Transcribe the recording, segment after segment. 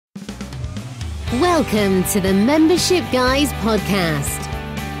Welcome to the Membership Guys podcast.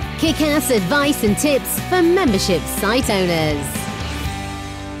 Kick-ass advice and tips for membership site owners.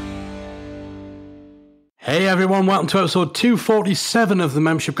 Hey everyone, welcome to episode 247 of the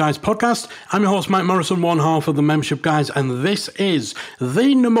Membership Guys podcast. I'm your host Mike Morrison, one half of the Membership Guys, and this is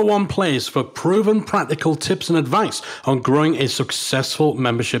the number one place for proven practical tips and advice on growing a successful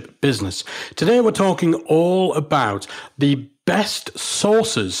membership business. Today we're talking all about the best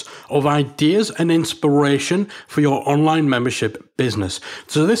sources of ideas and inspiration for your online membership business.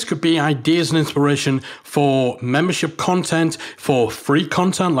 So this could be ideas and inspiration for membership content, for free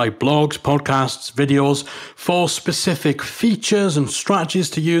content like blogs, podcasts, videos, for specific features and strategies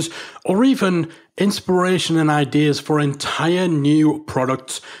to use, or even inspiration and ideas for entire new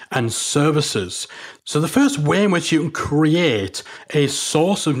products and services. So the first way in which you can create a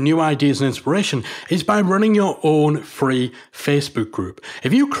source of new ideas and inspiration is by running your own free Facebook group.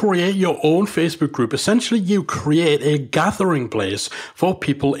 If you create your own Facebook group, essentially you create a gathering place for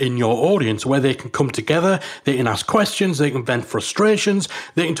people in your audience where they can come together, they can ask questions, they can vent frustrations,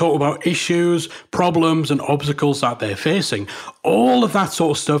 they can talk about issues, problems, and obstacles that they're facing. All of that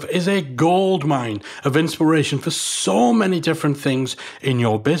sort of stuff is a goldmine of inspiration for so many different things in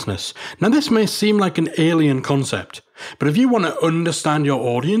your business. Now, this may seem like an alien concept, but if you want to understand your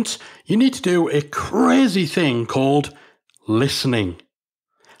audience, you need to do a crazy thing called listening.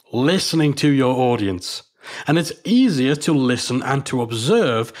 Listening to your audience. And it's easier to listen and to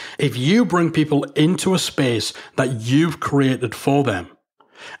observe if you bring people into a space that you've created for them.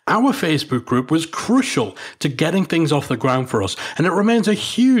 Our Facebook group was crucial to getting things off the ground for us, and it remains a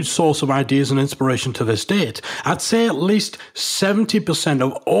huge source of ideas and inspiration to this date. I'd say at least 70%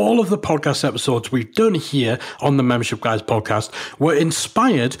 of all of the podcast episodes we've done here on the Membership Guys podcast were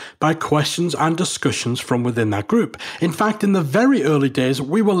inspired by questions and discussions from within that group. In fact, in the very early days,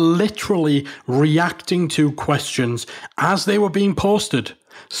 we were literally reacting to questions as they were being posted.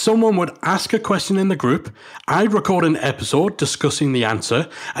 Someone would ask a question in the group, I'd record an episode discussing the answer,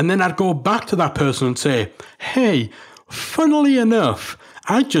 and then I'd go back to that person and say, hey, funnily enough,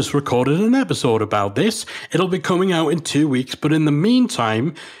 I just recorded an episode about this. It'll be coming out in 2 weeks, but in the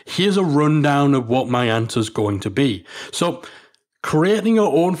meantime, here's a rundown of what my answer's going to be. So, creating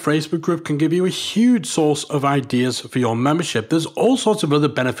your own Facebook group can give you a huge source of ideas for your membership. There's all sorts of other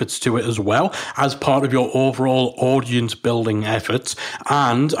benefits to it as well as part of your overall audience building efforts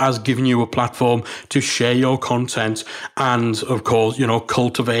and as giving you a platform to share your content and, of course,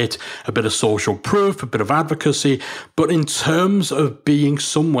 cultivate a bit of social proof, a bit of advocacy. But in terms of being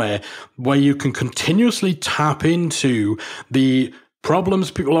somewhere where you can continuously tap into the problems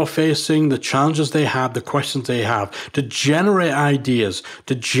people are facing, the challenges they have, the questions they have, to generate ideas,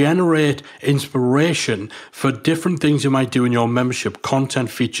 to generate inspiration for different things you might do in your membership, content,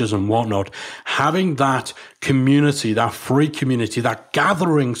 features, and whatnot. Having that community, that free community, that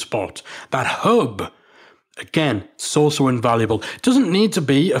gathering spot, that hub, again, so invaluable. It doesn't need to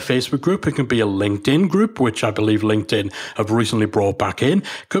be a Facebook group. It can be a LinkedIn group, which I believe LinkedIn have recently brought back in.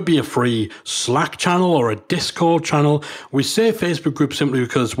 It could be a free Slack channel or a Discord channel. We say Facebook group simply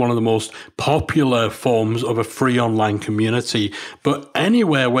because it's one of the most popular forms of a free online community. But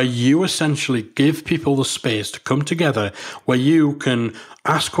anywhere where you essentially give people the space to come together, where you can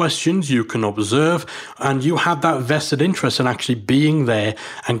ask questions, you can observe, and you have that vested interest in actually being there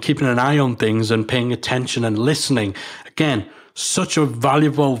and keeping an eye on things and paying attention and listening. Again, such a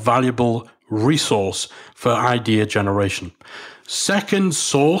valuable resource for idea generation. Second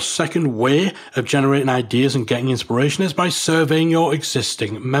way of generating ideas and getting inspiration is by surveying your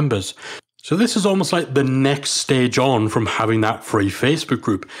existing members. So this is almost like the next stage on from having that free Facebook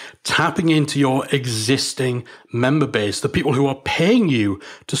group, tapping into your existing member base, the people who are paying you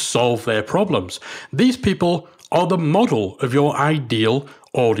to solve their problems. These people are the model of your ideal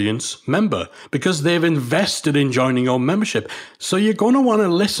audience member because they've invested in joining your membership. So you're going to want to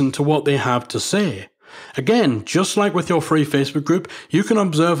listen to what they have to say. Again, just like with your free Facebook group, you can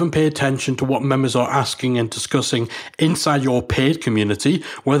observe and pay attention to what members are asking and discussing inside your paid community,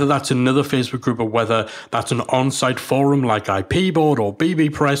 whether that's another Facebook group or whether that's an on-site forum like IP Board or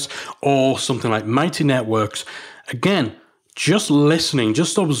BB Press or something like Mighty Networks. Again, just listening,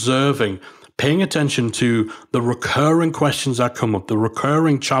 just observing, paying attention to the recurring questions that come up, the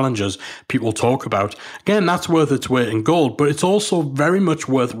recurring challenges people talk about. Again, that's worth its weight in gold, but it's also very much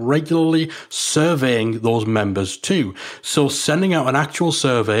worth regularly surveying those members too. So sending out an actual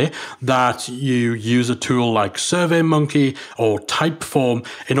survey that you use a tool like SurveyMonkey or Typeform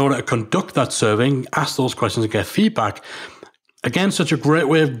in order to conduct that survey, ask those questions and get feedback. Again, such a great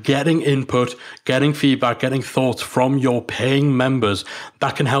way of getting input, getting feedback, getting thoughts from your paying members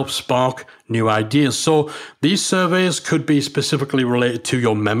that can help spark new ideas. So these surveys could be specifically related to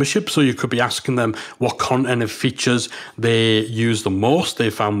your membership. So you could be asking them what content and features they use the most, they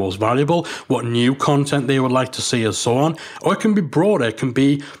found most valuable, what new content they would like to see, and so on. Or it can be broader. It can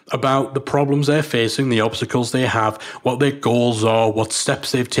be about the problems they're facing, the obstacles they have, what their goals are, what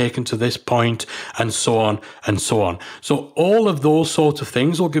steps they've taken to this point, and so on and so on. So all of those sorts of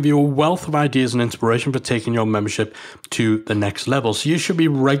things will give you a wealth of ideas and inspiration for taking your membership to the next level. So you should be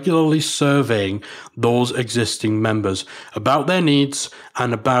regularly surveying those existing members about their needs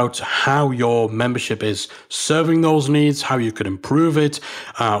and about how your membership is serving those needs, how you could improve it,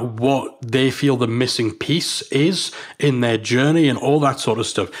 what they feel the missing piece is in their journey, and all that sort of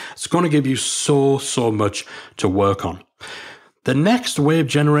stuff. It's going to give you so much to work on. The next way of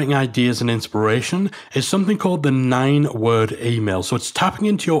generating ideas and inspiration is something called the 9-word email. So it's tapping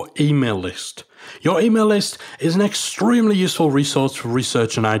into your email list. Your email list is an extremely useful resource for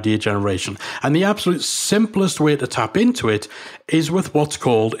research and idea generation, and the absolute simplest way to tap into it is with what's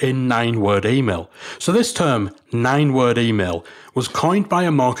called a 9-word email. So this term, 9-word email, was coined by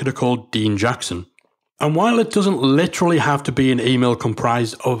a marketer called Dean Jackson. And while it doesn't literally have to be an email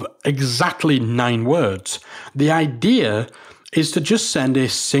comprised of exactly 9 words, the idea is to just send a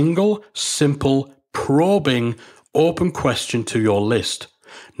single, simple, probing, open question to your list.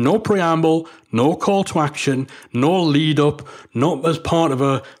 No preamble, no call to action, no lead up, not as part of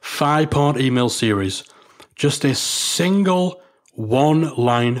a 5-part email series. Just a single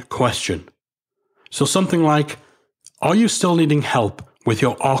 1-line question. So something like, are you still needing help with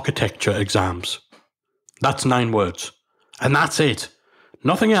your architecture exams? That's 9 words. And that's it.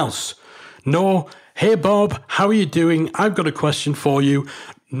 Nothing else. No, hey Bob, how are you doing? I've got a question for you.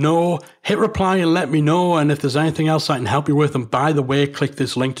 No, hit reply and let me know, and if there's anything else I can help you with, and by the way, click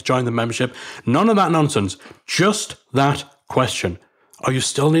this link to join the membership. None of that nonsense. Just that question. Are you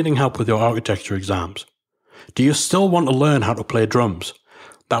still needing help with your architecture exams? Do you still want to learn how to play drums?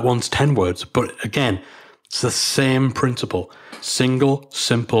 That one's 10 words, but again, it's the same principle. Single,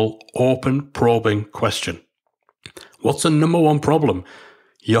 simple, open, probing question. What's the number one problem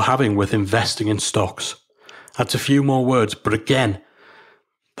you're having with investing in stocks? That's a few more words, but again,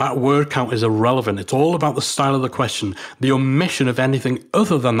 that word count is irrelevant. It's all about the style of the question, the omission of anything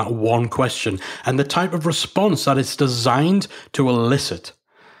other than that one question, and the type of response that it's designed to elicit.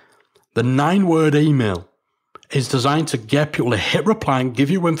 The 9-word email is designed to get people to hit reply and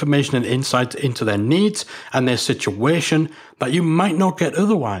give you information and insight into their needs and their situation that you might not get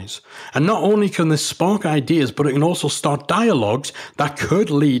otherwise. And not only can this spark ideas, but it can also start dialogues that could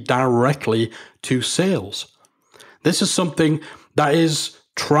lead directly to sales. This is something that is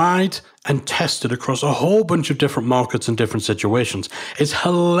tried and tested across a whole bunch of different markets and different situations. It's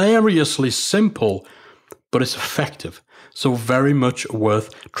hilariously simple, but it's effective. So very much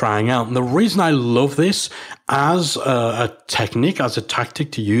worth trying out. And the reason I love this as a technique, as a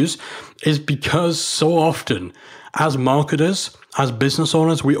tactic to use, is because so often as marketers, as business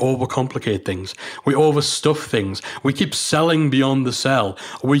owners, we overcomplicate things. We overstuff things. We keep selling beyond the sell.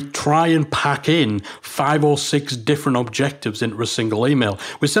 We try and pack in 5 or 6 different objectives into a single email.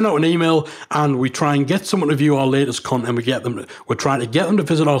 We send out an email and we try and get someone to view our latest content. We're trying to get them to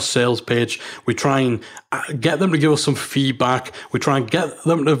visit our sales page. We try and get them to give us some feedback. We try and get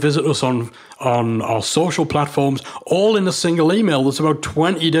them to visit us on our social platforms, all in a single email. There's about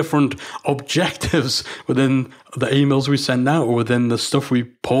 20 different objectives within the emails we send out, or within the stuff we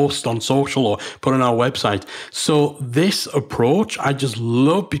post on social or put on our website. So this approach I just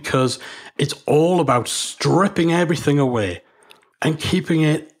love because it's all about stripping everything away and keeping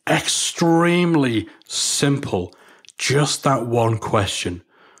it extremely simple. Just that one question.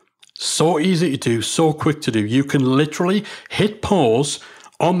 So easy to do, so quick to do. You can literally hit pause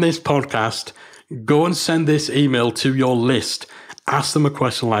on this podcast, go and send this email to your list. Ask them a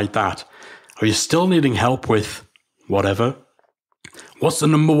question like that. Are you still needing help with whatever? What's the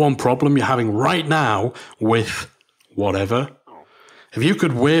number one problem you're having right now with whatever? If you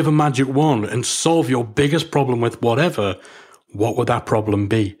could wave a magic wand and solve your biggest problem with whatever, what would that problem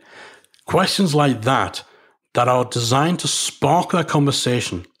be? Questions like that are designed to spark that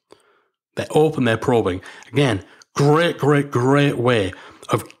conversation. They're open, they're probing. Again, great way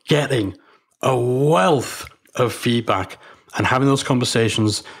of getting a wealth of feedback and having those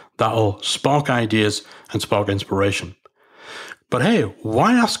conversations that'll spark ideas and spark inspiration. But hey,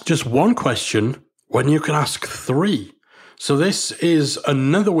 why ask just one question when you can ask 3? So this is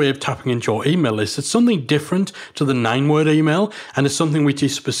another way of tapping into your email list. It's something different to the 9-word email, and it's something we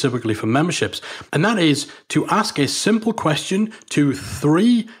teach specifically for memberships. And that is to ask a simple question to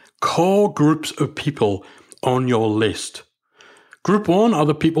 3 core groups of people on your list. Group 1 are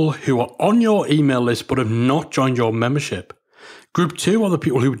the people who are on your email list but have not joined your membership. Group 2 are the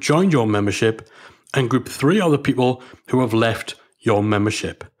people who joined your membership. And Group 3 are the people who have left your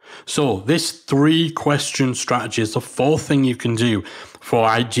membership. So this 3-question strategy is the 4th thing you can do for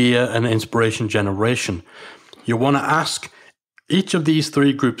idea and inspiration generation. You want to ask each of these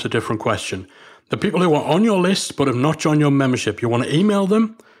 3 groups a different question. The people who are on your list but have not joined your membership, you want to email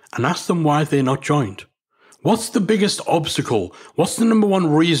them and ask them why they're not joined. What's the biggest obstacle? What's the number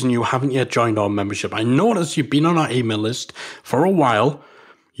one reason you haven't yet joined our membership? I notice you've been on our email list for a while.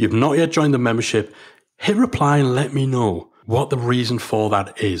 You've not yet joined the membership. Hit reply and let me know what the reason for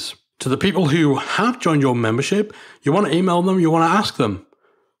that is. To the people who have joined your membership, you want to email them, you want to ask them,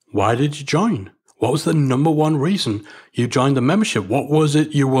 why did you join? What was the number one reason you joined the membership? What was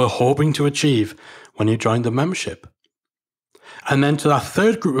it you were hoping to achieve when you joined the membership? And then to that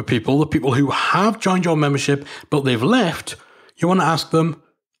 3rd group of people, the people who have joined your membership but they've left, you want to ask them,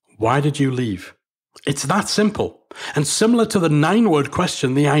 why did you leave? It's that simple. And similar to the 9-word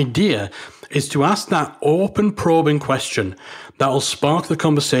question, the idea is to ask that open, probing question that will spark the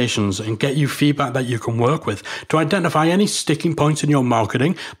conversations and get you feedback that you can work with, to identify any sticking points in your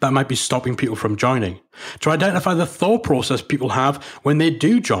marketing that might be stopping people from joining, to identify the thought process people have when they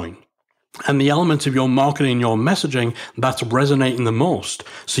do join, and the elements of your marketing and your messaging that's resonating the most,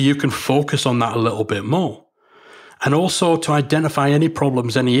 so you can focus on that a little bit more. And also to identify any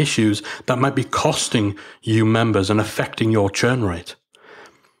problems, any issues that might be costing you members and affecting your churn rate.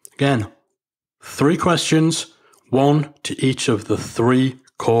 Again, 3 questions, 1 to each of the 3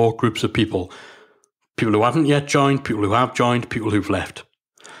 core groups of people. People who haven't yet joined, people who have joined, people who've left.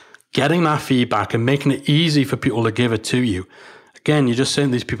 Getting that feedback and making it easy for people to give it to you. Again, you're just saying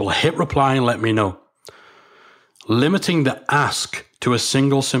to these people, hit reply and let me know. Limiting the ask to a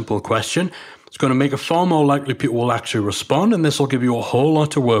single simple question, it's going to make it far more likely people will actually respond, and this will give you a whole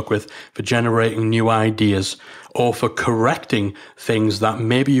lot to work with for generating new ideas or for correcting things that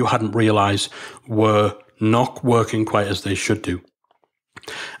maybe you hadn't realized were not working quite as they should do.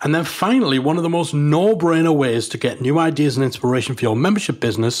 And then finally, one of the most no-brainer ways to get new ideas and inspiration for your membership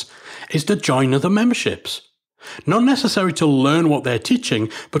business is to join other memberships. Not necessarily to learn what they're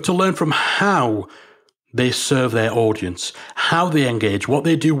teaching, but to learn from how they serve their audience, how they engage, what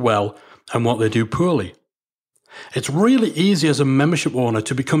they do well, and what they do poorly. It's really easy as a membership owner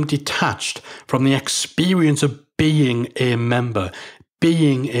to become detached from the experience of being a member,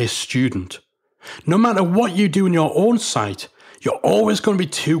 being a student. No matter what you do in your own site, you're always going to be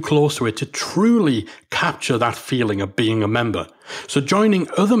too close to it to truly capture that feeling of being a member. So joining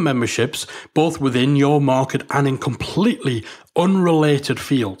other memberships, both within your market and in completely unrelated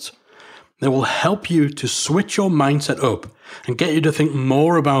fields, they will help you to switch your mindset up and get you to think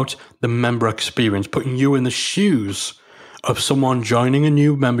more about the member experience, putting you in the shoes of someone joining a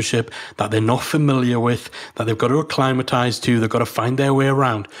new membership that they're not familiar with, that they've got to acclimatize to, they've got to find their way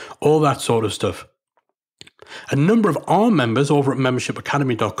around, all that sort of stuff. A number of our members over at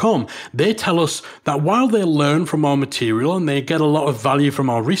membershipacademy.com, they tell us that while they learn from our material and they get a lot of value from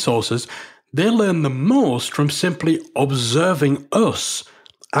our resources, they learn the most from simply observing us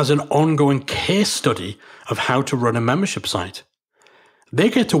as an ongoing case study of how to run a membership site. They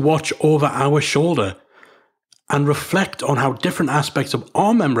get to watch over our shoulder and reflect on how different aspects of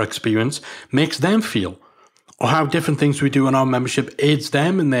our member experience makes them feel, or how different things we do in our membership aids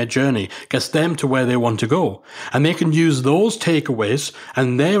them in their journey, gets them to where they want to go. And they can use those takeaways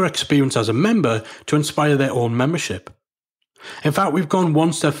and their experience as a member to inspire their own membership. In fact, we've gone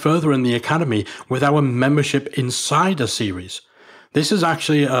one step further in the Academy with our Membership Insider series. This is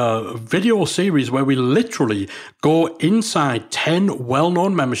actually a video series where we literally go inside 10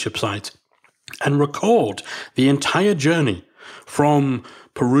 well-known membership sites and record the entire journey from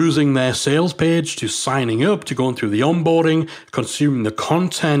perusing their sales page to signing up, to going through the onboarding, consuming the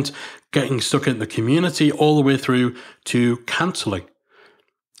content, getting stuck in the community, all the way through to canceling.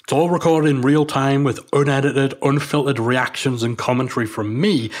 It's all recorded in real time with unedited, unfiltered reactions and commentary from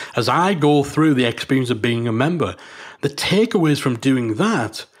me as I go through the experience of being a member. The takeaways from doing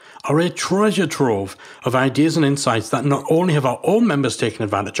that are a treasure trove of ideas and insights that not only have our own members taken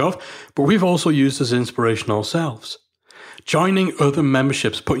advantage of, but we've also used as inspiration ourselves. Joining other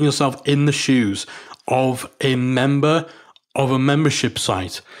memberships, putting yourself in the shoes of a member of a membership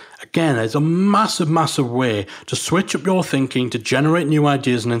site, again, it's a massive, massive way to switch up your thinking, to generate new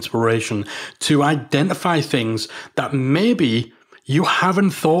ideas and inspiration, to identify things that maybe you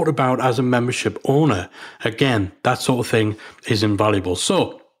haven't thought about as a membership owner. Again, that sort of thing is invaluable.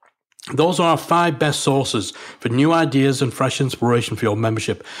 So Those are our 5 best sources for new ideas and fresh inspiration for your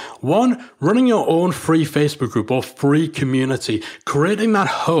membership. 1, running your own free Facebook group or free community, creating that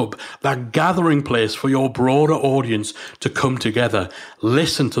hub, that gathering place for your broader audience to come together.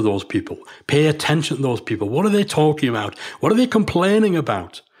 Listen to those people. Pay attention to those people. What are they talking about? What are they complaining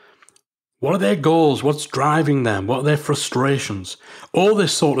about? What are their goals? What's driving them? What are their frustrations? All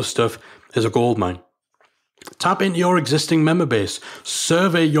this sort of stuff is a goldmine. Tap into your existing member base.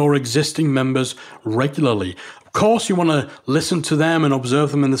 Survey your existing members regularly. Of course, you want to listen to them and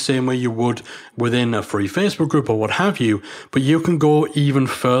observe them in the same way you would within a free Facebook group or what have you, but you can go even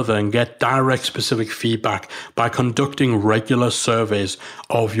further and get direct specific feedback by conducting regular surveys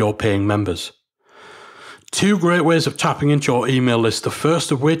of your paying members. 2 great ways of tapping into your email list, the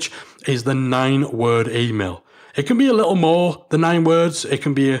first of which is the 9-word email. It can be a little more than 9 words. It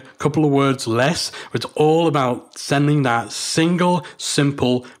can be a couple of words less. It's all about sending that single,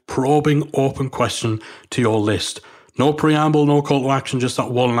 simple, probing, open question to your list. No preamble, no call to action, just that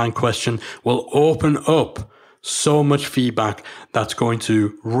 1-line question will open up so much feedback that's going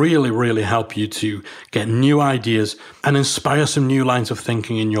to really help you to get new ideas and inspire some new lines of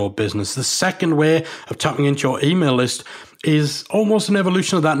thinking in your business. The second way of tapping into your email list is almost an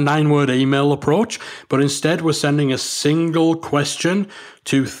evolution of that 9-word email approach, but instead we're sending a single question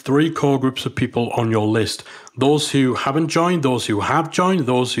to 3 core groups of people on your list. Those who haven't joined, those who have joined,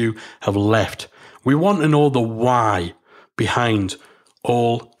 those who have left. We want to know the why behind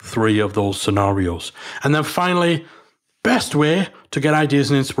all 3 of those scenarios. And then finally, best way to get ideas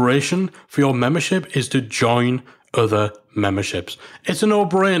and inspiration for your membership is to join other memberships. It's a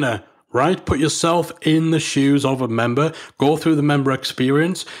no-brainer, right? Put yourself in the shoes of a member. Go through the member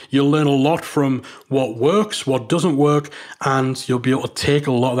experience. You'll learn a lot from what works, what doesn't work, and you'll be able to take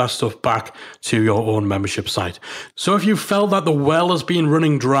a lot of that stuff back to your own membership site. So if you felt that the well has been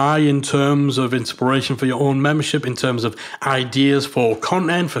running dry in terms of inspiration for your own membership, in terms of ideas for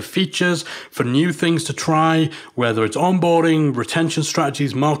content, for features, for new things to try, whether it's onboarding, retention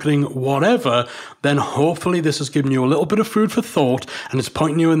strategies, marketing, whatever, then hopefully this has given you a little bit of food for thought and it's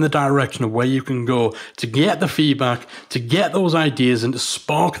pointing you in the direction of where you can go to get the feedback, to get those ideas and to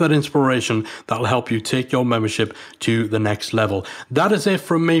spark that inspiration that'll help you take your membership to the next level. That is it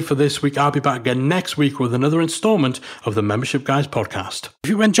from me for this week. I'll be back again next week with another installment of the Membership Guys podcast.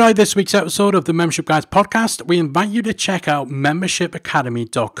 If you enjoyed this week's episode of the Membership Guys podcast, we invite you to check out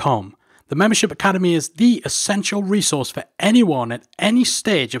membershipacademy.com. The Membership Academy is the essential resource for anyone at any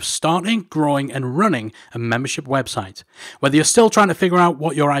stage of starting, growing, and running a membership website. Whether you're still trying to figure out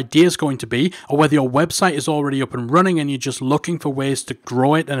what your idea is going to be, or whether your website is already up and running and you're just looking for ways to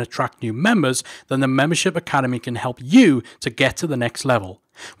grow it and attract new members, then the Membership Academy can help you to get to the next level.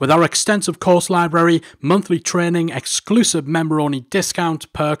 With our extensive course library, monthly training, exclusive member-only discounts,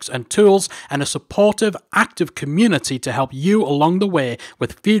 perks and tools, and a supportive, active community to help you along the way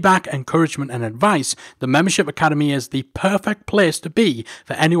with feedback, encouragement and advice, the Membership Academy is the perfect place to be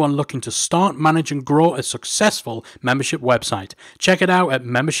for anyone looking to start, manage and grow a successful membership website. Check it out at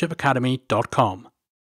membershipacademy.com.